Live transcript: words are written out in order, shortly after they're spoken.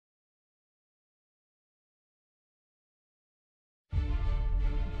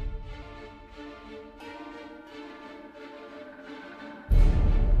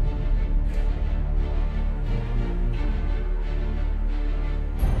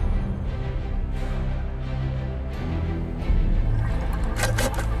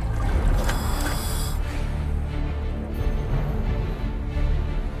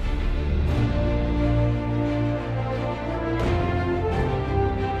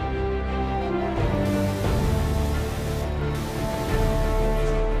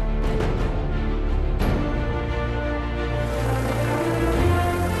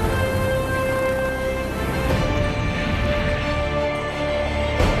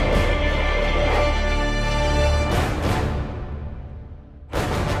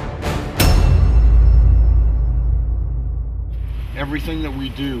everything that we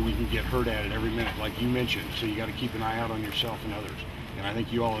do, we can get hurt at it every minute, like you mentioned. So you got to keep an eye out on yourself and others. And I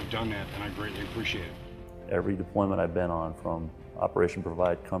think you all have done that, and I greatly appreciate it. Every deployment I've been on, from Operation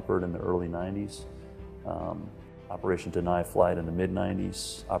Provide Comfort in the early 90s, Operation Deny Flight in the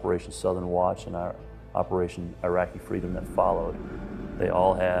mid-90s, Operation Southern Watch, and our Operation Iraqi Freedom that followed, they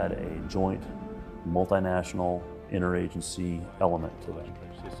all had a joint, multinational, interagency element to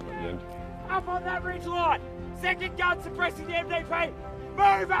them. Up on that ridge line! Second gun suppressing the MDP!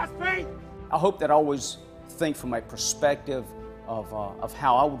 Move, SP! I hope that I always think from a perspective of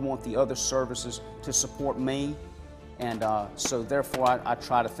how I would want the other services to support me. And so therefore I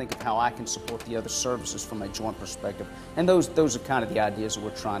try to think of how I can support the other services from a joint perspective. And those are kind of the ideas that we're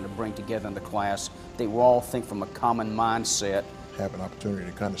trying to bring together in the class. They will all think from a common mindset. Have an opportunity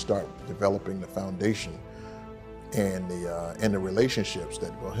to kind of start developing the foundation and the relationships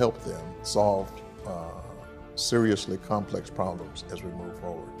that will help them solve seriously complex problems as we move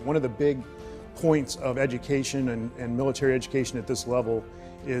forward. One of the big points of education and military education at this level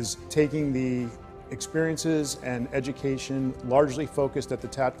is taking the experiences and education largely focused at the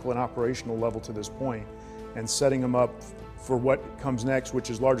tactical and operational level to this point and setting them up for what comes next, which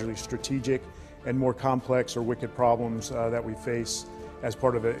is largely strategic and more complex or wicked problems that we face as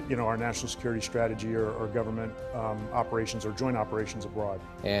part of our national security strategy or government operations or joint operations abroad.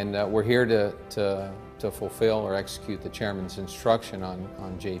 And we're here to fulfill or execute the chairman's instruction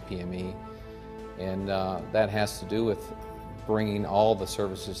on JPME, and that has to do with bringing all the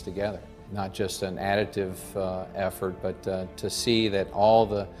services together. Not just an additive effort, but to see that all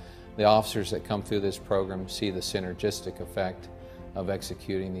the officers that come through this program see the synergistic effect of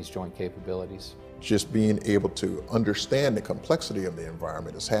executing these joint capabilities. Just being able to understand the complexity of the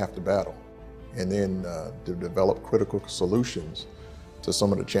environment is half the battle, and then to develop critical solutions to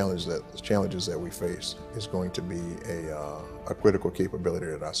some of the challenges that we face is going to be a critical capability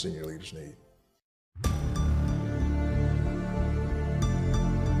that our senior leaders need.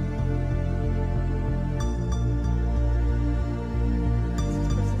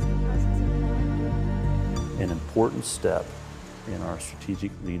 An important step in our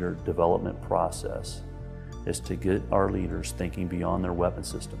strategic leader development process is to get our leaders thinking beyond their weapon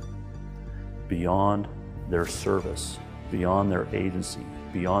system, beyond their service, beyond their agency,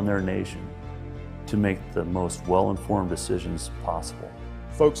 beyond their nation, to make the most well-informed decisions possible.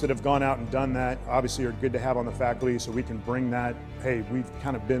 Folks that have gone out and done that obviously are good to have on the faculty, so we can bring that, hey, we've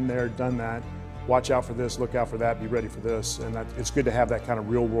kind of been there, done that, watch out for this, look out for that, be ready for this. And it's good to have that kind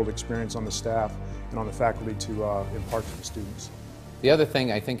of real-world experience on the staff and on the faculty to impart to the students. The other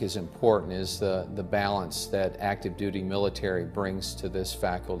thing I think is important is the balance that active duty military brings to this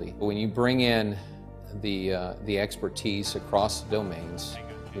faculty. When you bring in the expertise across the domains,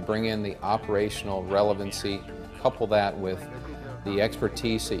 you bring in the operational relevancy, couple that with the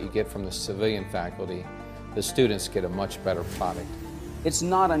expertise that you get from the civilian faculty, the students get a much better product. It's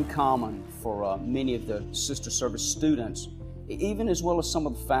not uncommon for many of the sister service students, even as well as some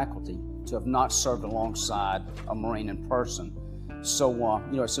of the faculty, to have not served alongside a Marine in person. So,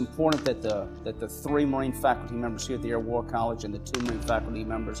 it's important that the 3 Marine faculty members here at the Air War College and the 2 Marine faculty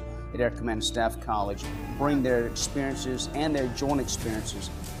members at Air Command and Staff College bring their experiences and their joint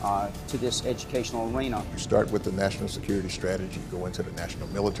experiences to this educational arena. You start with the national security strategy, go into the national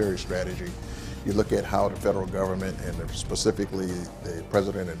military strategy. You look at how the federal government and specifically the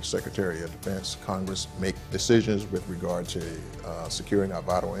President and Secretary of Defense, Congress make decisions with regard to securing our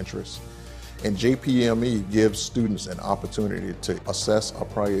vital interests. And JPME gives students an opportunity to assess,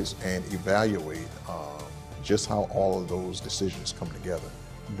 appraise, and evaluate just how all of those decisions come together.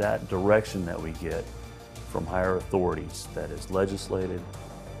 That direction that we get from higher authorities, that is legislated,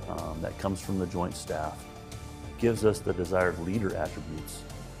 that comes from the Joint Staff, gives us the desired leader attributes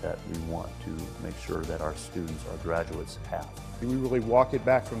that we want to make sure that our students, our graduates, have. We really walk it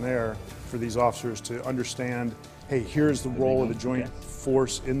back from there for these officers to understand, hey, here's the role of the joint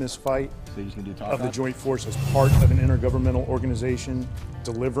force in this fight, of the joint force as part of an intergovernmental organization,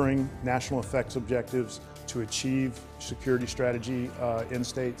 delivering national effects objectives to achieve security strategy in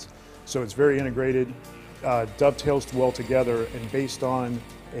states. So it's very integrated, dovetails well together, and based on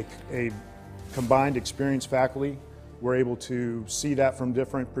a combined experienced faculty, we're able to see that from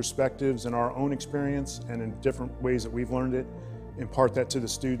different perspectives in our own experience and in different ways that we've learned it, impart that to the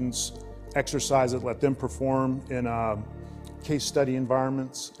students, exercise it, let them perform in case study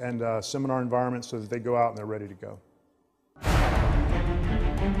environments and seminar environments so that they go out and they're ready to go.